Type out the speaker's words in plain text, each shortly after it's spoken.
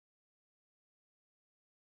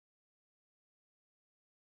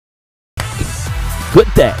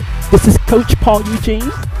Good day. This is Coach Paul Eugene,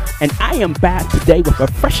 and I am back today with a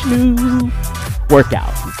fresh new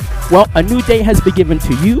workout. Well, a new day has been given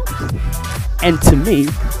to you and to me.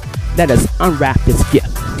 Let us unwrap this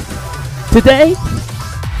gift. Today,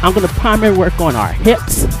 I'm going to primarily work on our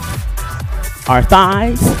hips, our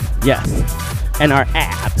thighs, yes, and our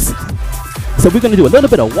abs. So we're going to do a little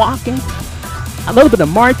bit of walking, a little bit of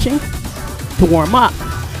marching to warm up,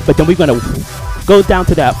 but then we're going to go down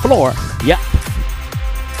to that floor, yep,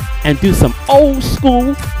 and do some old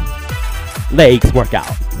school legs workout.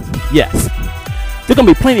 Yes, there's going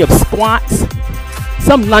to be plenty of squats,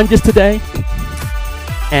 some lunges today,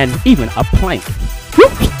 and even a plank.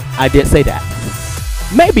 Whoops, I did say that.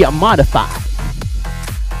 Maybe a modified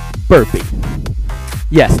burpee.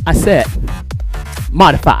 Yes, I said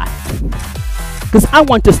modified, because I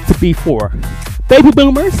want this to be for baby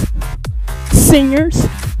boomers, seniors,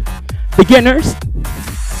 beginners,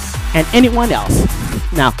 and anyone else.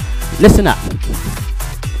 Now, listen up.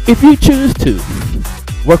 If you choose to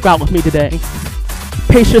work out with me today,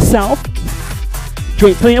 pace yourself,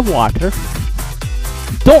 drink plenty of water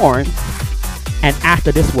during and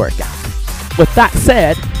after this workout. With that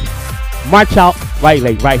said, march out right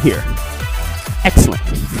leg right here. Excellent.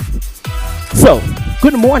 So,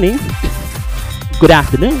 good morning, good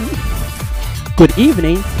afternoon, good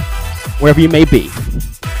evening, wherever you may be.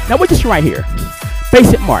 Now we're just right here.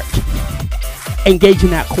 Basic march. Engaging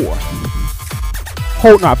that core.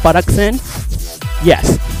 Holding our buttocks in.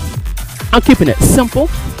 Yes. I'm keeping it simple,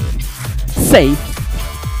 safe,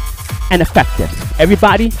 and effective.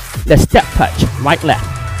 Everybody, let's step touch. Right, left.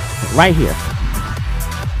 Right here.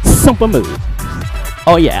 Simple move.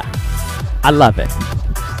 Oh yeah. I love it.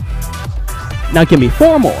 Now give me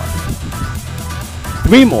 4 more.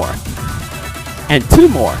 3 more. And 2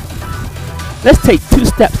 more. Let's take 2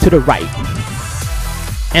 steps to the right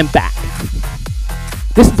and back.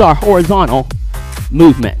 This is our horizontal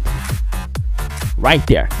movement. Right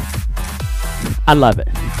there. I love it.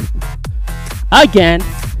 Again.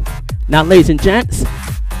 Now, ladies and gents,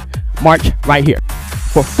 march right here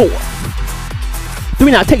for 4.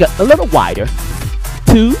 3, now take it a little wider.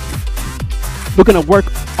 2, we're going to work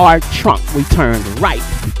our trunk. We turn right,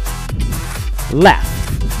 left,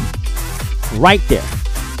 right there.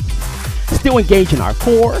 Still engaging our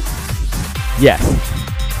core. Yes.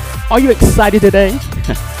 Are you excited today?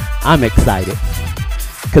 I'm excited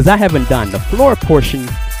because I haven't done the floor portion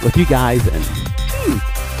with you guys in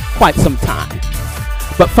quite some time.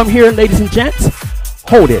 But from here, ladies and gents,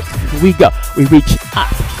 hold it. We go. We reach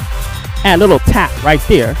up. And a little tap right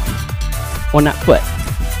there on that foot.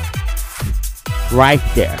 Right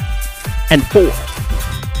there. And 4,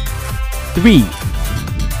 3,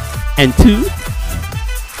 and 2.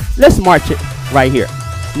 Let's march it right here.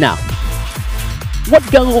 Now, what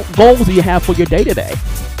goals do you have for your day today?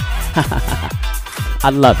 I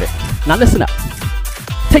love it. Now listen up.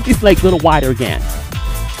 Take these legs a little wider again.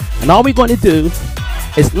 And all we're going to do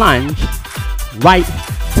is lunge right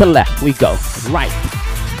to left. We go right,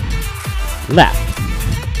 left.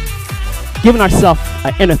 Giving ourselves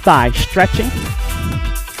an inner thigh stretching.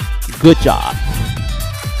 Good job.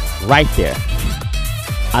 Right there.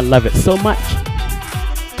 I love it so much.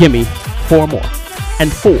 Give me 4 more.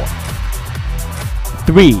 And 4,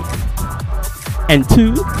 3, and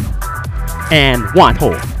 2, and 1.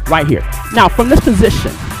 Hold right here. Now from this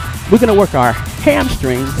position, we're going to work our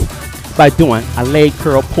hamstrings by doing a leg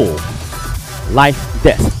curl pull. Like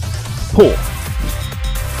this. Pull.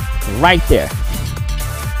 Right there.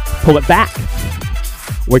 Pull it back.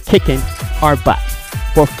 We're kicking our butt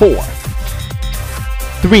for 4,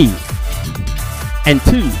 3, and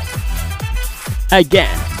 2.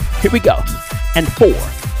 Again. Here we go. And 4,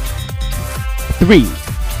 3,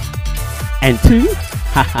 and 2.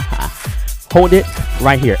 Hold it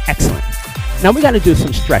right here. Excellent. Now we got to do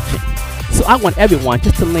some stretching. So I want everyone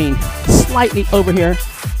just to lean slightly over here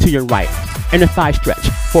to your right. Inner thigh stretch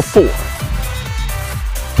for 4,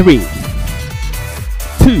 3,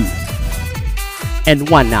 2, and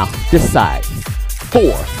 1. Now this side.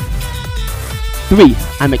 4, 3.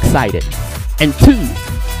 I'm excited. And 2.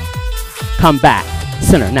 Come back.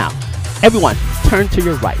 Center. Now, everyone, turn to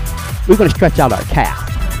your right. We're going to stretch out our calf.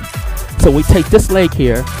 So we take this leg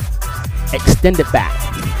here, extend it back,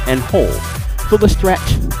 and hold. Feel the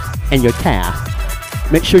stretch in your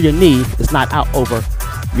calf. Make sure your knee is not out over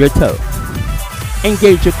your toe.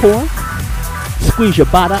 Engage your core. Squeeze your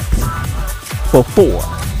buttocks for 4,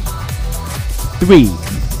 3,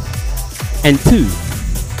 and 2,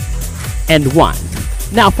 and 1.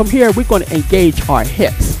 Now from here, we're going to engage our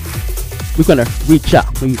hips. We're going to reach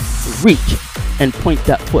up. We reach and point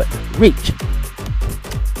that foot. Reach.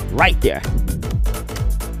 Right there.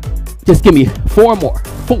 Just give me 4 more.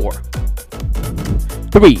 4,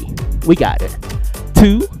 3, we got it.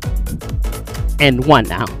 2, and 1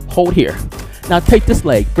 now. Hold here. Now take this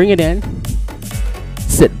leg, bring it in,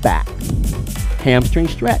 sit back. Hamstring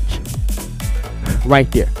stretch.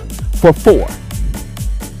 Right there. For 4,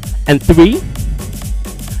 and 3,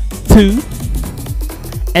 2,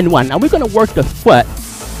 and 1. Now we're going to work the foot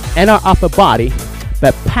and our upper body,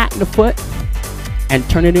 but pat the foot and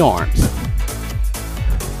turning the arms.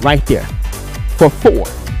 Right there. For 4,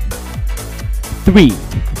 3,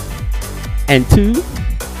 and 2,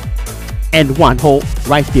 and 1. Hold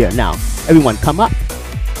right there. Now, everyone come up.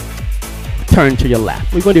 Turn to your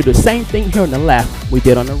left. We're going to do the same thing here on the left we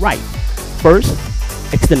did on the right. First,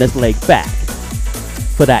 extend this leg back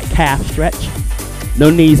for that calf stretch. No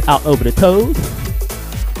knees out over the toes.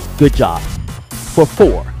 Good job. For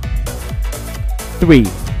 4, 3,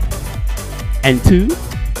 and 2,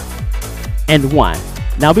 and 1.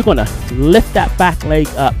 Now we're going to lift that back leg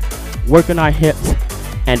up, working our hips,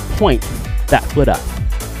 and point that foot up.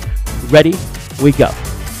 Ready? We go.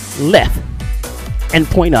 Lift and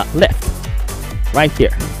point up. Lift. Right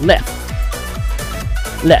there. Lift.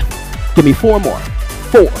 Lift. Give me 4 more.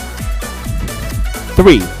 4,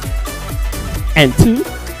 3, and 2.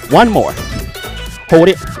 1 more. Hold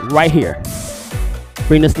it right here.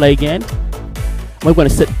 Bring this leg in. We're going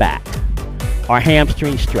to sit back. Our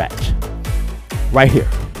hamstring stretch. Right here.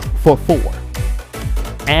 For 4,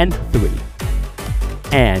 and 3,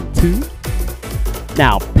 and 2.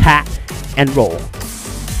 Now pat and roll.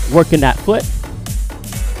 Working that foot.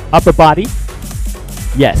 Upper body.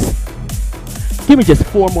 Yes. Give me just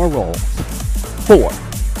 4 more rolls. 4,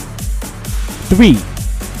 3,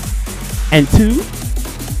 and 2,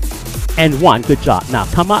 and 1. Good job. Now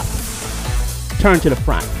come up. Turn to the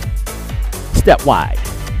front. Step wide.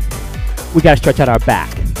 We got to stretch out our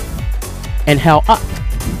back. Inhale up.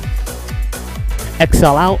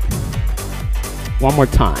 Exhale out. 1 more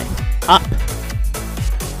time. Up.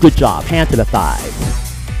 Good job. Hand to the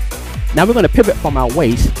thighs. Now we're going to pivot from our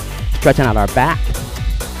waist, stretching out our back.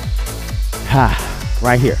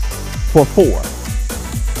 Right here. For 4,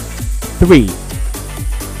 3,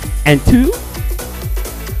 and 2.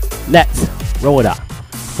 Let's roll it up.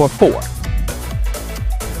 For 4,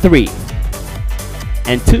 3,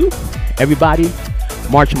 and 2. Everybody,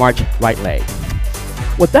 march, march, right leg.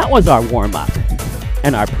 Well, that was our warm-up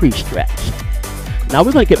and our pre-stretch. Now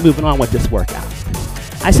we're going to get moving on with this workout.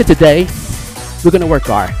 I said today, we're going to work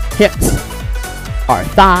our hips, our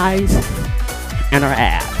thighs, and our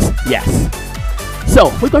abs. Yes.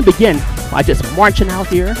 So we're going to begin by just marching out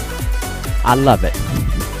here. I love it.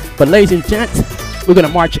 But ladies and gents, we're going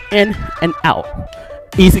to march in and out.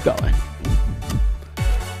 Easy going.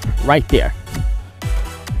 Right there.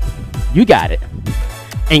 You got it.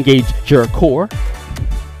 Engage your core.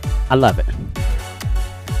 I love it.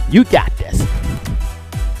 You got this.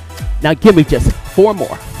 Now give me just 4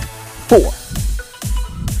 more. 4,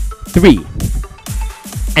 3,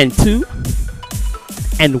 and 2,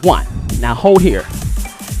 and 1. Now hold here.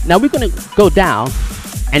 Now we're going to go down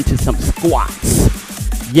into some squats.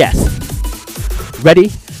 Yes.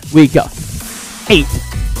 Ready? We go. 8,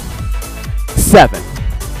 7,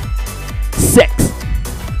 6,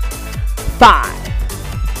 5,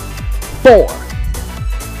 4,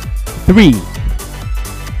 3,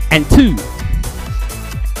 and 2,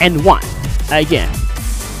 and 1. Again.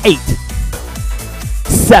 8,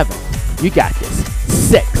 7. You got this.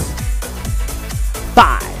 6,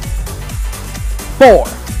 5, 4,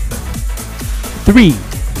 3,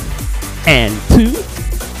 and 2,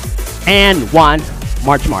 and 1.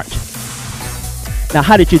 March, march. Now,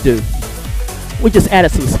 how did you do? We just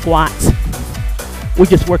added some squats. We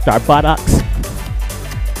just worked our buttocks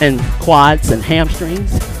and quads and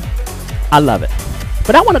hamstrings. I love it.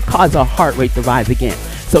 But I want to cause our heart rate to rise again.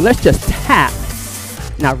 So let's just tap.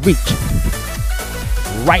 Now reach.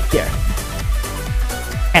 Right there.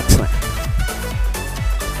 Excellent.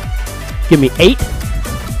 Give me 8,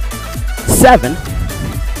 7,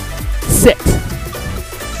 6,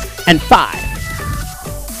 and 5,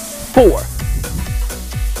 4,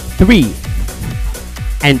 3,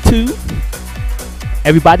 and 2.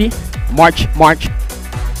 Everybody, march, march.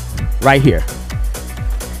 Right here.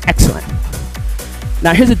 Excellent.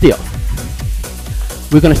 Now here's the deal.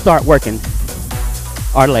 We're going to start working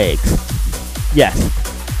our legs. Yes.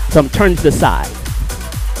 So I'm turning to the side.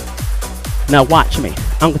 Now watch me.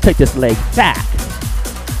 I'm going to take this leg back,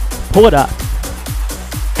 pull it up,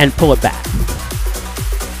 and pull it back.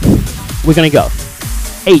 We're going to go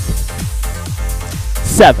 8,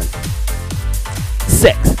 7,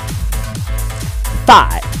 6,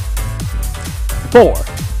 5, 4,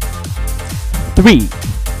 3,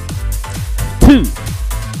 2.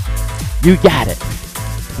 You got it.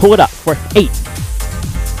 Pull it up for 8,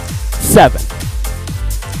 7,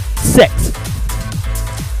 6,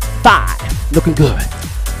 5. Looking good.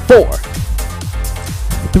 4,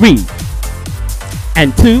 3,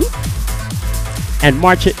 and 2. And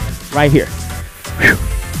march it right here. Whew.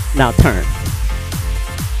 Now turn.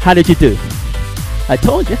 How did you do? I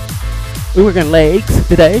told you. We work on legs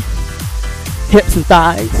today. Hips and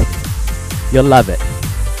thighs. You'll love it.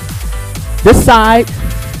 This side,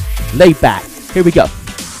 lay back. Here we go.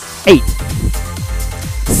 8,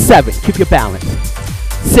 7. Keep your balance.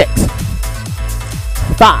 6,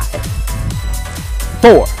 5,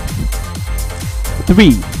 4,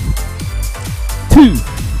 3, 2,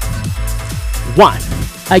 1.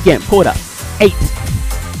 Again, pull it up. 8,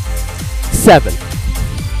 7,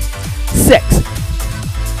 6,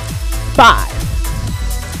 5,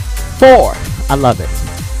 4. I love it.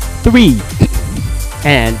 3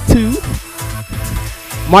 and 2.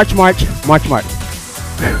 March, march, march, march.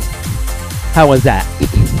 How was that?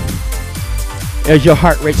 Is your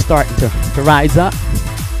heart rate starting to rise up?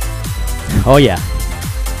 Oh yeah.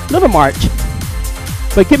 Little march,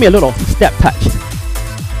 but give me a little step touch.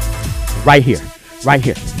 Right here, right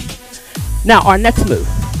here. Now our next move,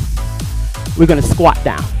 we're gonna squat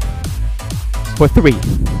down for 3.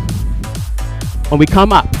 When we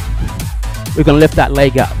come up, we're gonna lift that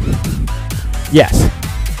leg up. Yes.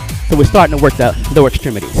 So we're starting to work the lower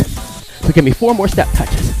extremities. So give me 4 more step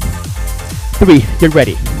touches. 3, get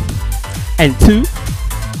ready. And 2,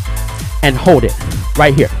 and hold it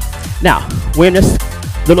right here. Now, we're in this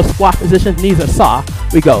little squat position, knees are soft.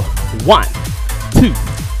 We go 1, 2,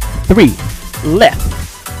 3, lift.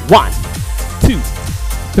 1, 2,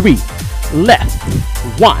 3, lift.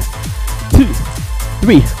 1, 2,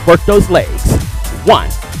 3. Work those legs. 1,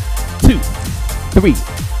 2, 3,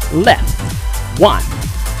 lift. 1,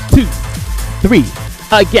 2, 3.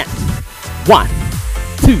 Again. 1,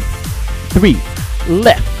 2, 3.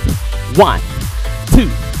 Lift. 1, 2,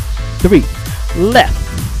 3.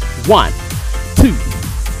 Lift. 1, 2,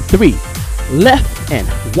 3. Lift. And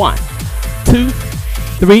 1, 2,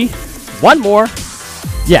 3. One more.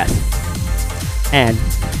 Yes. And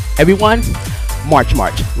everyone, march,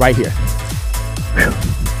 march. Right here. Whew.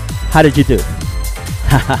 How did you do?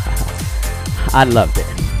 I loved it.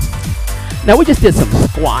 Now we just did some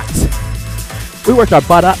squats. We worked our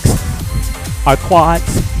buttocks, our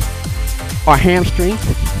quads, our hamstrings.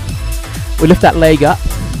 We lift that leg up,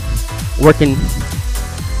 working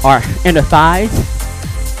our inner thighs,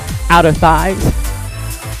 outer thighs,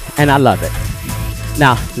 and I love it.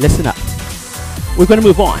 Now listen up. We're gonna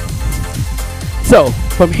move on. So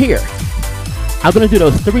from here, I'm gonna do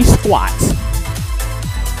those 3 squats,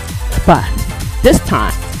 but this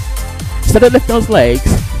time, instead of lifting those legs,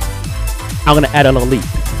 I'm gonna add a little leap.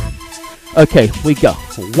 Okay, we go.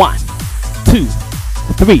 1, 2,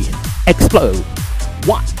 3, explode.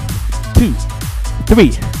 1, 2,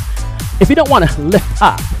 3. If you don't want to lift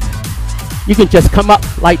up, you can just come up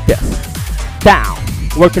like this. Down,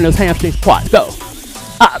 working those hamstrings, quads. Go.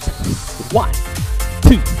 Up. 1,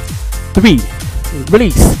 2, 3.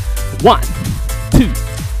 Release. 1, 2,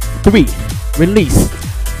 3. Release.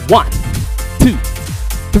 1, 2,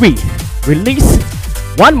 3. Release.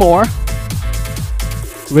 One more.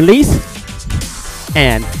 Release.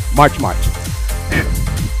 And march, march.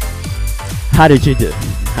 How did you do?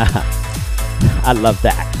 I love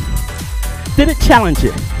that. Did it challenge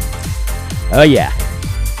you? Oh yeah.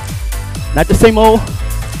 Not the same old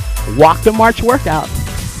walk to march workout.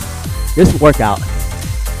 This workout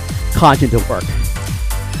caused you to work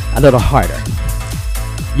a little harder.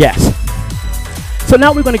 Yes. So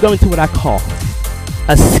now we're going to go into what I call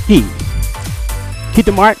a ski. Keep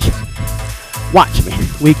the march. Watch me.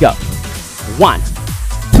 We go. 1,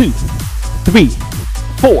 2, 3,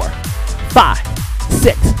 4, 5,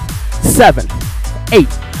 6, 7, 8.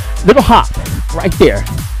 Little hop right there.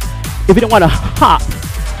 If you don't want to hop,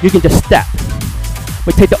 you can just step.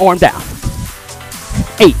 But take the arm down.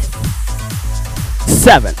 8,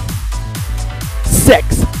 7,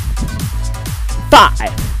 6,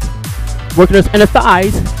 5. Working those inner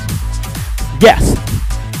thighs. Yes.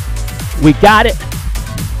 We got it.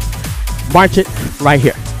 March it right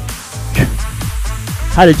here.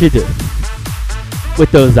 How did you do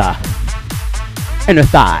with those inner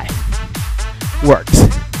thigh works?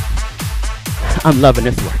 I'm loving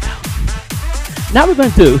this workout. Now we're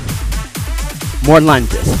going to do more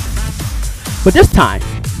lunges. But this time,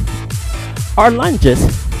 our lunges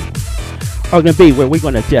are going to be where we're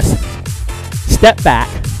going to just step back,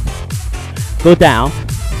 go down,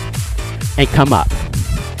 and come up.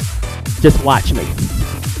 Just watch me.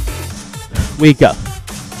 We go.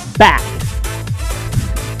 Back,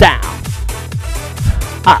 down,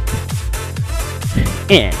 up,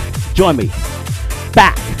 in. Join me.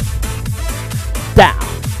 Back, down,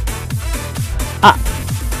 up.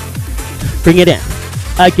 Bring it in.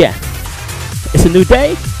 Again. It's a new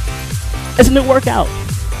day. It's a new workout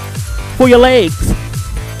for your legs.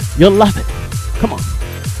 You'll love it. Come on.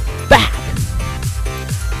 Back,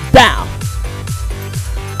 down,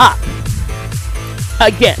 up.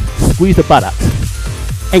 Again. Squeeze the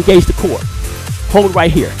buttocks. Engage the core. Hold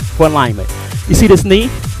right here for alignment. You see this knee?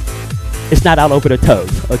 It's not out over the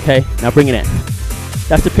toes, okay? Now bring it in.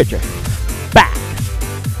 That's the picture. Back,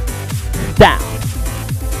 down,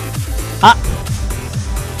 up.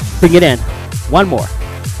 Bring it in. One more.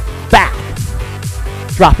 Back.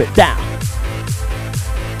 Drop it down.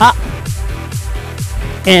 Up.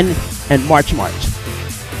 In and march, march.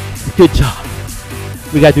 Good job.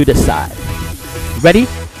 We gotta do this side. Ready?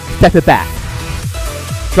 Step it back.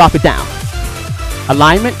 Drop it down.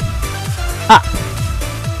 Alignment. Up.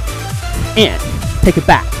 In. Take it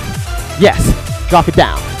back. Yes. Drop it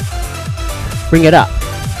down. Bring it up.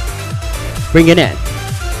 Bring it in.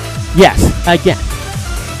 Yes. Again.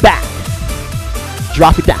 Back.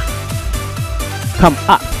 Drop it down. Come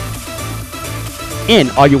up. In.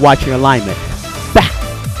 Are you watching alignment? Back.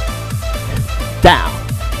 Down.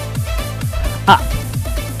 Up.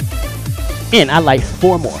 In. I like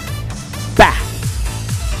 4 more. Back.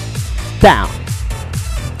 Down.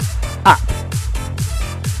 Up.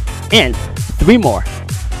 In. 3 more.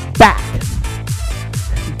 Back.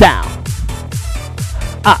 Down.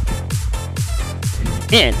 Up.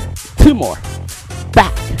 In. 2 more.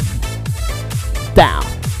 Back. Down.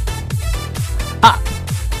 Up.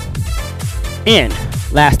 In.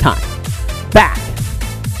 Last time. Back.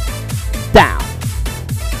 Down.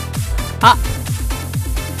 Up.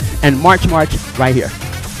 And march, march right here.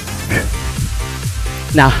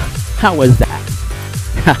 Now, how was that?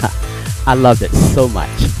 I loved it so much.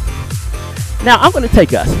 Now, I'm going to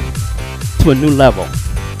take us to a new level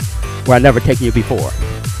where I've never taken you before.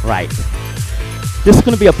 Right. This is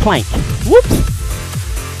going to be a plank.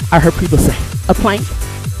 Whoops. I heard people say a plank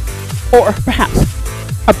or perhaps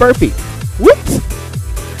a burpee. Whoops.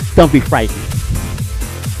 Don't be frightened.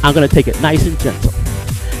 I'm going to take it nice and gentle.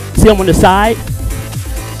 See, I'm on the side.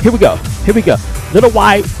 Here we go. Here we go. Little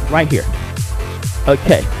wide right here.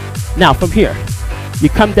 Okay. Now from here, you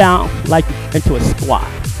come down like into a squat.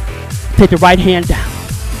 Take the right hand down.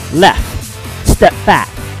 Left. Step back.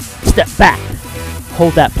 Step back.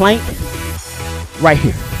 Hold that plank right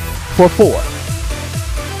here for 4.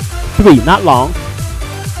 3, not long.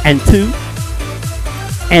 And 2.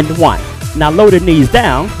 And 1. Now lower the knees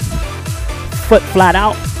down. Foot flat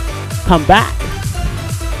out. Come back.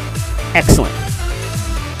 Excellent.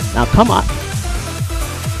 Now come up.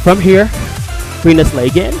 From here, bring this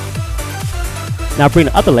leg in. Now bring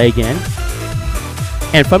the other leg in.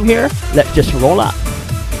 And from here, let's just roll up.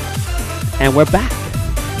 And we're back.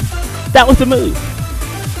 That was the move.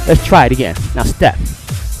 Let's try it again. Now step.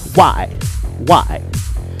 Wide. Wide.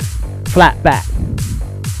 Flat back.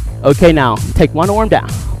 Okay, now take one arm down.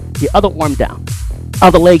 The other arm down.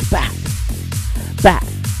 Other leg back. Back.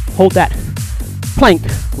 Hold that plank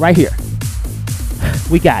right here.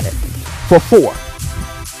 We got it. For 4.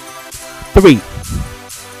 3.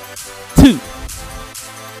 2.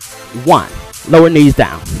 1. Lower knees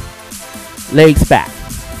down. Legs back.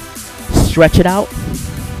 Stretch it out.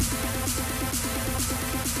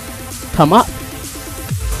 Come up.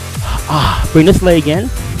 Bring this leg in.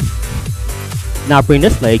 Now bring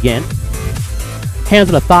this leg in. Hands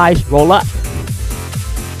on the thighs. Roll up.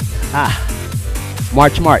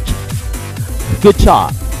 March, march. Good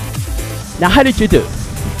job. Now how did you do?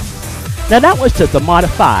 Now that was just a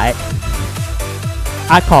modified,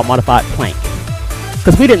 I call modified plank.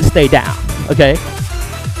 Because we didn't stay down, okay?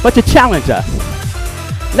 But to challenge us,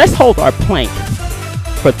 let's hold our plank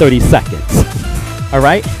for 30 seconds, all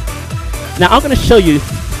right? Now I'm gonna show you,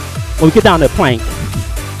 when we get down to the plank,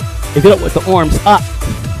 if you do it with the arms up,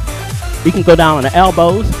 you can go down on the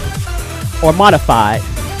elbows, or modify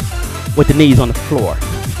with the knees on the floor.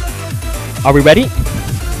 Are we ready?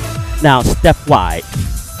 Now step wide.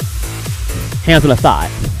 Hands on the thigh.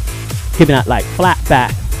 Keeping that like flat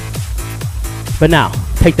back. But now,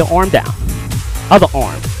 take the arm down. Other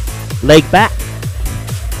arm. Leg back.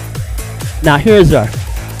 Now here's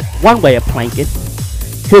one way of planking.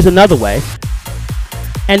 Here's another way.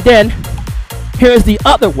 And then, here's the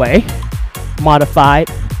other way.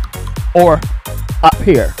 Modified or up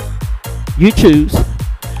here. You choose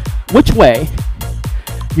which way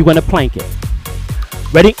you're going to plank it.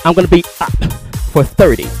 Ready? I'm going to be up for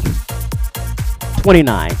 30,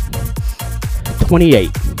 29,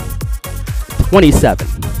 28, 27,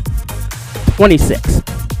 26,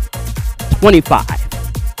 25,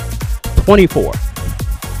 24,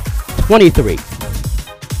 23,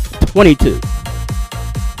 22,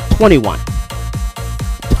 21,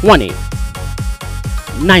 20,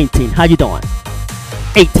 19, how you doing?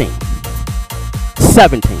 18,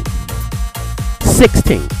 17,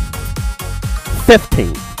 16,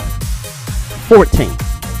 15, 14,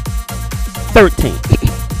 13,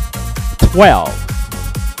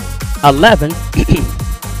 12, 11,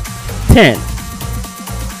 10,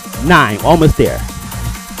 9, almost there,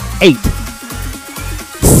 8,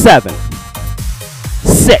 7,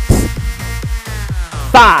 6,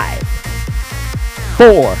 5,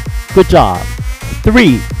 4, good job,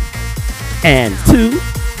 3, and 2,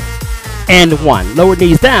 and 1. Lower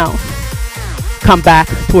knees down, come back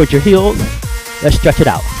towards your heels. Let's stretch it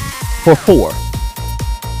out for 4,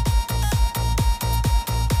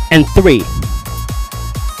 and 3,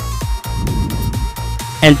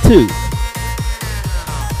 and 2,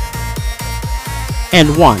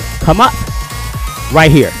 and 1. Come up right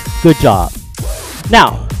here. Good job.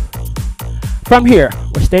 Now, from here,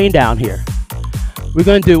 we're staying down here. We're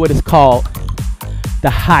going to do what is called the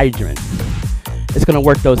hydrant. It's going to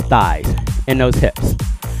work those thighs and those hips.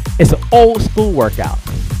 It's an old school workout.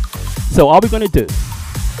 So all we're going to do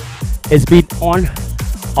is be on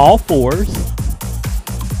all fours,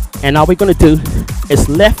 and all we're going to do is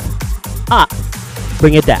lift up,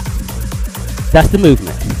 bring it down. That's the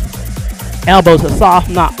movement. Elbows are soft,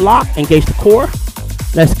 not locked. Engage the core.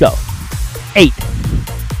 Let's go. 8,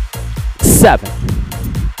 7,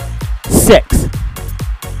 6,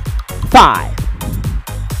 5,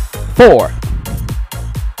 4,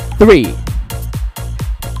 3,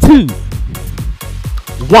 2,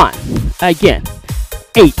 1. Again.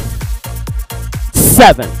 8,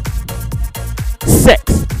 7,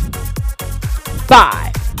 6,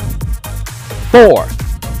 5, 4,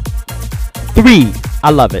 3. I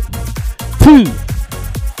love it. 2,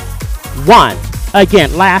 1.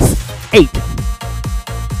 Again. Last. 8,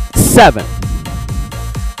 7,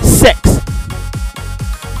 6,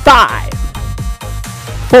 5,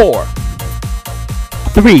 4,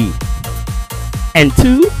 3, and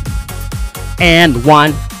 2, and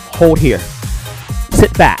 1. Hold here.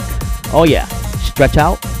 Sit back. Oh yeah. Stretch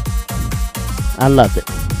out. I love it.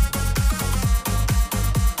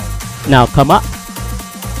 Now come up.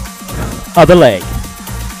 Other leg.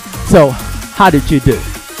 So how did you do?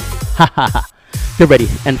 Ha ha ha. Get ready.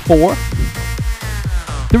 And 4,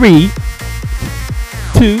 3,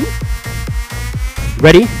 2.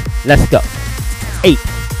 Ready? Let's go. 8,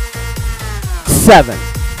 7,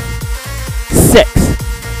 6,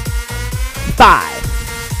 5,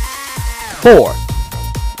 4,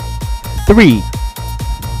 3,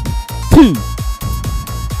 2,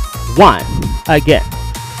 1. Again.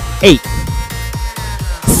 8,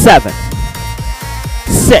 7,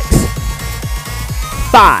 6,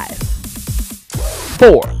 5,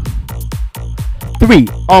 4, 3.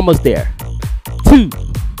 Almost there. 2,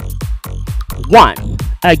 1.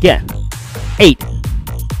 Again. 8,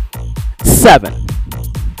 7,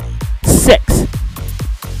 6,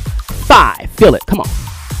 5. Feel it. Come on.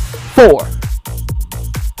 4,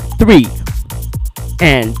 3,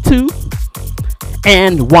 and 2,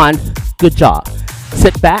 and 1. Good job.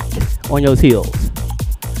 Sit back on your heels.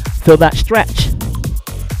 Feel that stretch.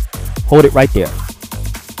 Hold it right there.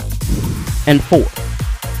 And 4,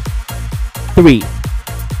 3,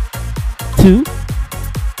 2,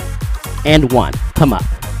 and 1. Come up.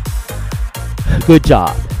 Good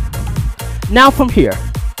job. Now from here,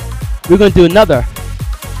 we're going to do another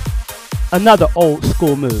old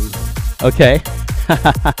school move. Okay?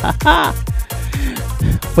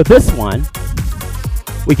 For this one,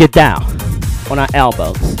 we get down on our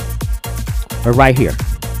elbows. We're right here.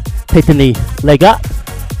 Take the knee, leg up,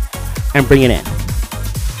 and bring it in.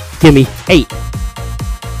 Give me 8,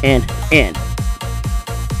 and in.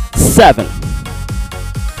 7,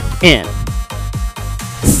 in.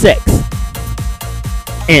 6,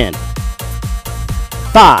 in.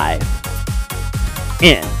 5,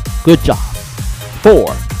 in. Good job.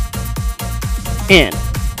 4, in.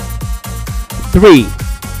 3,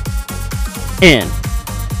 in.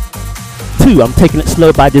 2, I'm taking it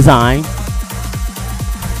slow by design.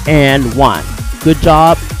 And 1. Good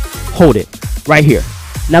job. Hold it right here.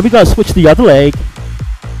 Now we're going to switch the other leg.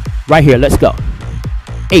 Right here. Let's go.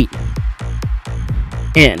 8,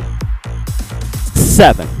 in.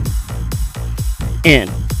 7, in.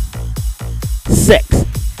 6,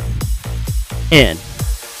 in.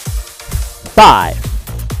 5,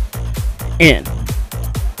 in.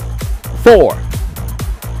 4,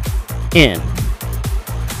 in.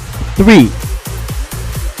 3,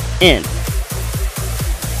 in.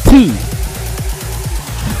 2,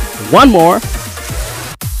 One more.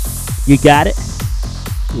 You got it?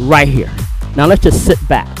 Right here. Now let's just sit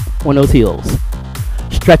back on those heels.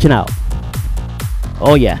 Stretching out.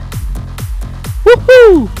 Oh yeah.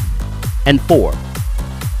 Woohoo! And 4,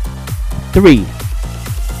 3,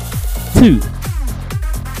 2,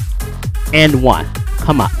 and 1.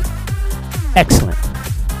 Come up. Excellent.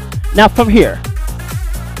 Now from here,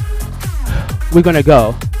 we're gonna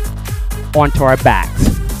go onto our backs.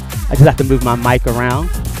 I just have to move my mic around.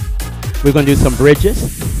 We're gonna do some bridges.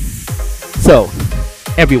 So,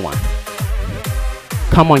 everyone,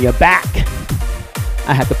 come on your back.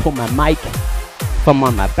 I have to pull my mic from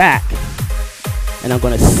on my back, and I'm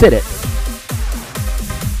gonna sit it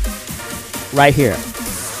right here.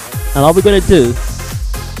 And all we're gonna do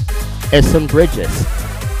is some bridges.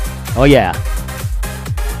 Oh yeah.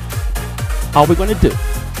 All we're gonna do,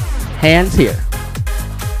 hands here,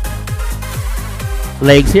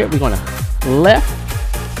 legs here. We're gonna lift,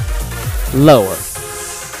 lower,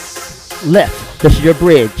 lift. This is your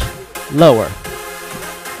bridge. Lower,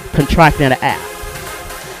 contracting at the ab,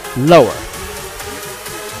 lower,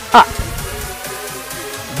 up.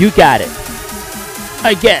 You got it.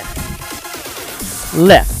 Again,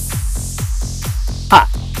 lift, up,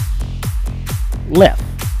 lift,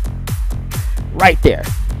 right there,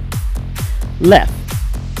 left,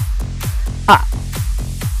 up,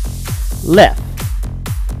 left,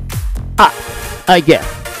 up, again,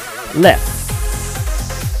 left,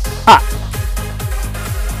 up,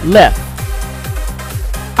 left,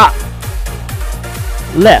 up,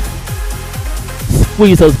 left.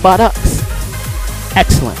 Squeeze those buttocks.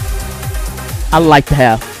 Excellent. I like to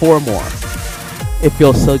have 4 more. It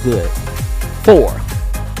feels so good. 4.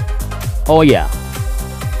 Oh yeah.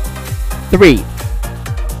 3.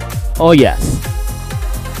 Oh yes.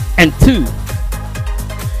 And 2.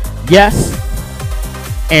 Yes.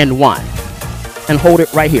 And 1. And hold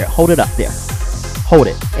it right here. Hold it up there. Hold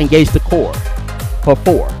it. Engage the core for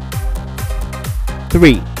 4,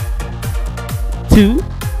 3, 2,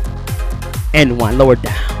 and 1. Lower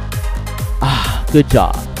down. Ah, good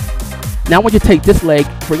job. Now I want you to take this leg,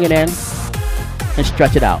 bring it in, and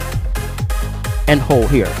stretch it out. And hold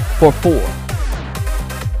here for 4,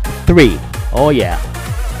 3, oh yeah,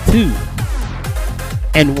 2,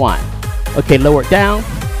 and 1. Okay, lower it down.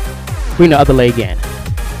 Bring the other leg in.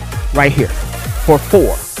 Right here for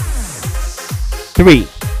 4, 3,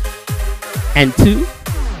 and 2,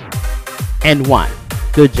 and 1.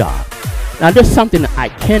 Good job. Now there's something that I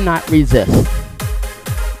cannot resist.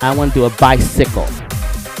 I want to do a bicycle.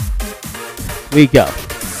 We go.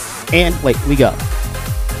 And wait, we go.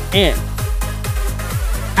 In.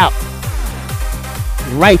 Out.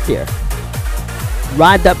 Right there.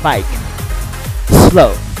 Ride that bike.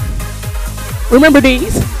 Slow. Remember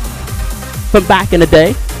these from back in the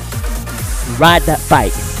day? Ride that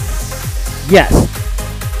bike. Yes.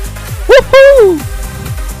 Woohoo!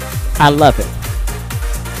 I love it.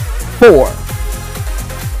 4,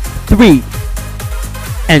 3,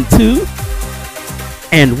 and 2,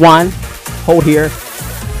 and 1. Hold here.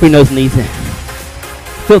 Bring those knees in.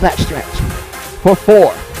 Feel that stretch. For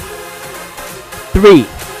 4, 3,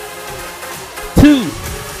 2,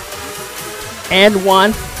 and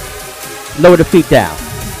 1. Lower the feet down.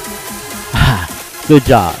 Good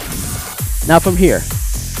job. Now from here,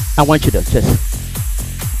 I want you to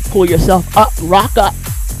just pull yourself up, rock up.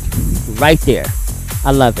 Right there.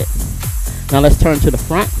 I love it. Now let's turn to the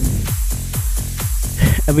front.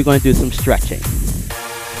 And we're going to do some stretching.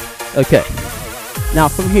 Okay. Now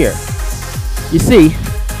from here, you see,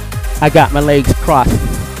 I got my legs crossed.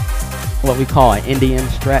 What we call an Indian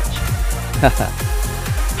stretch.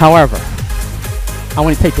 However, I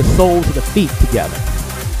want to take the soles of the feet together.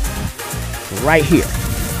 Right here.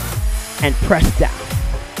 And press down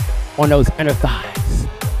on those inner thighs.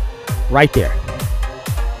 Right there.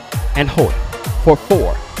 And hold it for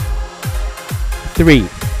 4, 3,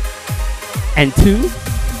 and 2,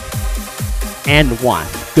 and 1.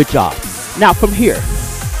 Good job. Now from here,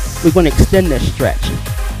 we're going to extend this stretch.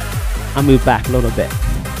 I'll move back a little bit.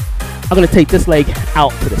 I'm going to take this leg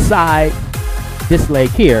out to the side, this leg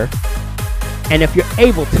here, and if you're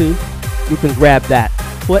able to, you can grab that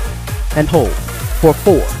foot and hold for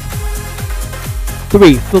 4,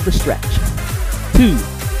 3, feel the stretch, 2,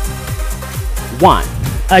 1,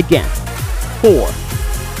 again, 4,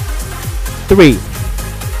 3,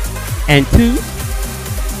 and 2,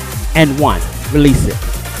 and 1. Release it.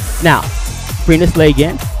 Now, bring this leg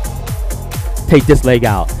in. Take this leg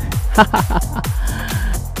out.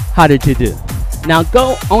 How did you do? Now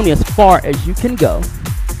go only as far as you can go.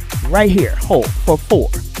 Right here. Hold for 4,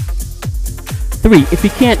 3. If you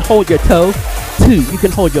can't hold your toe, 2. You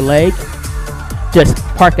can hold your leg. Just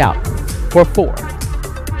park out for 4.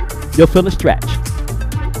 You'll feel the stretch.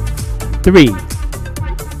 3.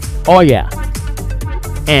 Oh yeah.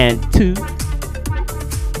 And 2.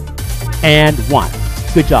 And 1.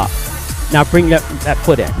 Good job. Now bring that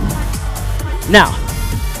foot in. Now,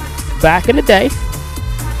 back in the day,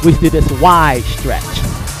 we do this wide stretch,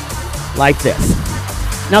 like this.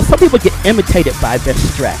 Now some people get imitated by this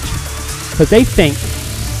stretch, because they think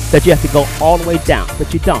that you have to go all the way down,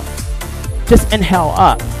 but you don't. Just inhale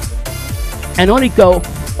up, and only go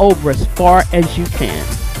over as far as you can,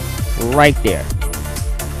 right there.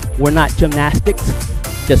 We're not gymnastics,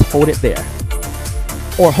 just hold it there.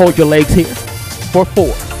 Or hold your legs here for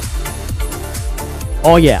 4.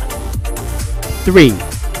 Oh yeah. 3.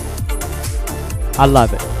 I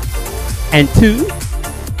love it. And 2.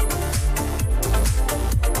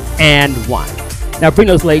 And 1. Now bring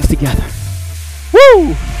those legs together.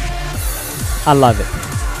 Woo! I love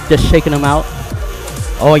it. Just shaking them out.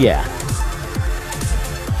 Oh yeah.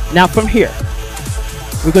 Now from here,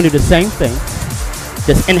 we're going to do the same thing.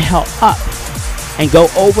 Just inhale up and go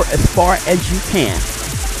over as far as you can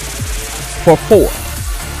for 4.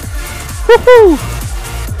 Woohoo!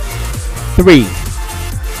 3.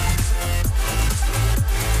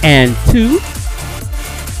 And 2.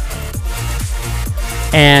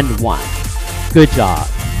 And 1. Good job.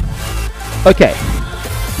 Okay,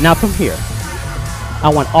 now from here,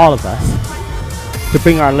 I want all of us to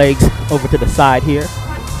bring our legs over to the side here.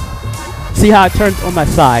 See how it turns on my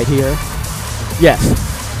side here? Yes.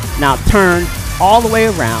 Now turn all the way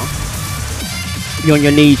around. You're on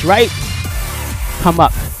your knees, right? Come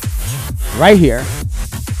up right here.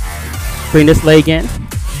 Bring this leg in.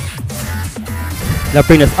 Now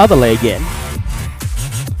bring this other leg in.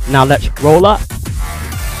 Now let's roll up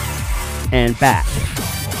and back.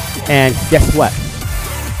 And guess what?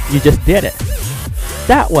 You just did it.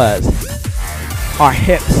 That was our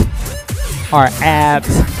hips, our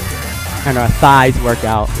abs, and our thighs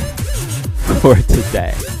workout for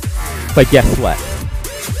today. But guess what?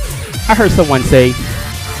 I heard someone say,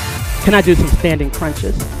 can I do some standing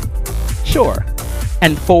crunches? Sure.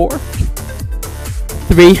 And 4.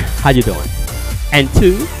 3. How you doing? And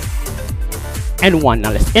 2. And 1.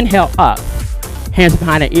 Now let's inhale up. Hands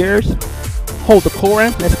behind the ears. Hold the core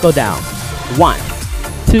in. Let's go down. 1,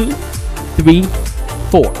 2, 3,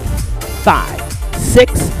 4, 5,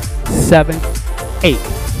 6, 7, 8.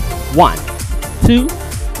 1, 2,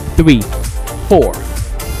 3, 4,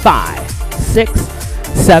 5, 6,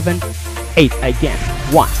 7, 8. Again.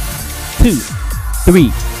 1, 2, 3,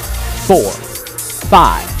 4,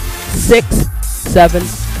 5, 6, 7,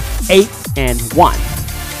 8. And 1,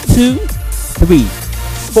 2, 3,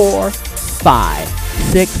 4, 5,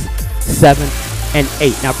 6, 7, and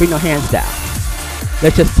 8. Now bring your hands down.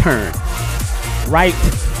 Let's just turn. Right,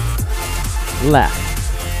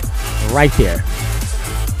 left, right there.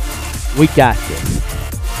 We got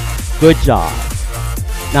this. Good job.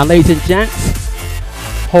 Now ladies and gents,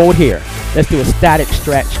 hold here. Let's do a static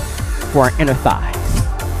stretch for our inner thighs.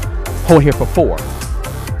 Hold here for 4.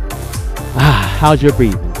 How's your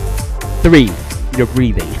breathing? 3, you're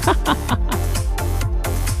breathing.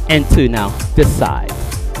 And 2 now, this side.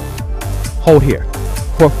 Hold here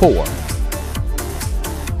for 4.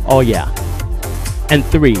 Oh yeah. And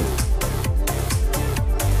 3.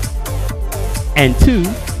 And 2.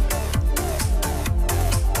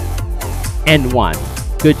 And 1.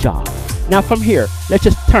 Good job. Now from here, let's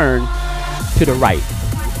just turn to the right.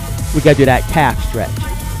 We gotta do that calf stretch.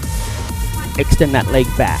 Extend that leg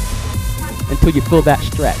back until you feel that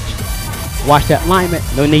stretch. Watch that alignment,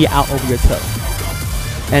 no knee out over your toe.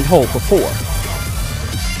 And hold for 4,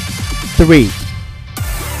 3,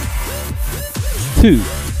 2,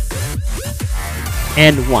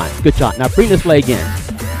 and 1. Good job. Now bring this leg in.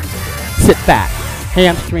 Sit back.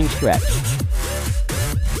 Hamstring stretch.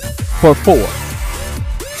 For 4,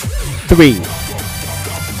 3,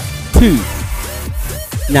 2.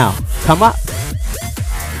 Now come up.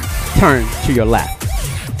 Turn to your left.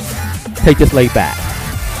 Take this leg back.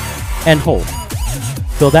 And hold.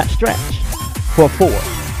 Feel that stretch. For 4,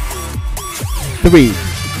 3,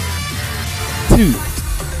 2,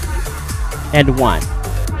 and 1.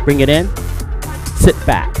 Bring it in. Sit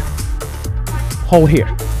back. Hold here.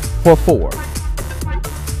 For 4,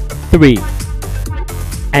 3,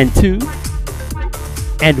 and 2,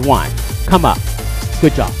 and 1. Come up.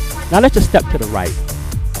 Good job. Now let's just step to the right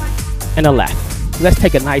and the left. Let's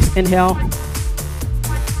take a nice inhale.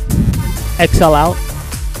 Exhale out.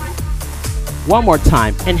 One more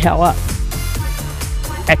time. Inhale up.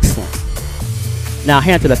 Excellent. Now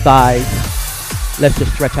hand to the thighs. Let's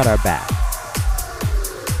just stretch out our back.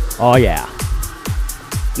 Oh yeah.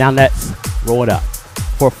 Now let's Roll it up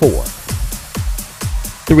for 4,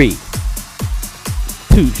 3,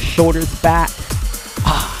 2, shoulders back.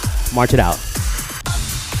 March it out.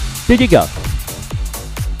 There you go.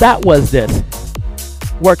 That was this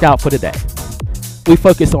workout for today. We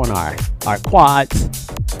focus on our quads,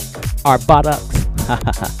 our buttocks,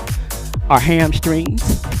 our hamstrings,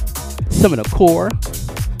 some of the core.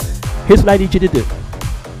 Here's what I need you to do.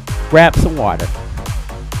 Grab some water.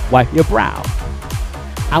 Wipe your brow.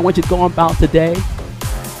 I want you to go about today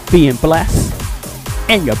being blessed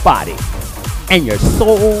in your body, in your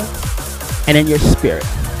soul, and in your spirit.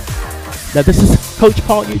 Now, this is Coach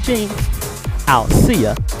Paul Eugene. I'll see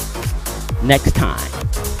ya next time.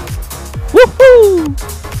 Woohoo!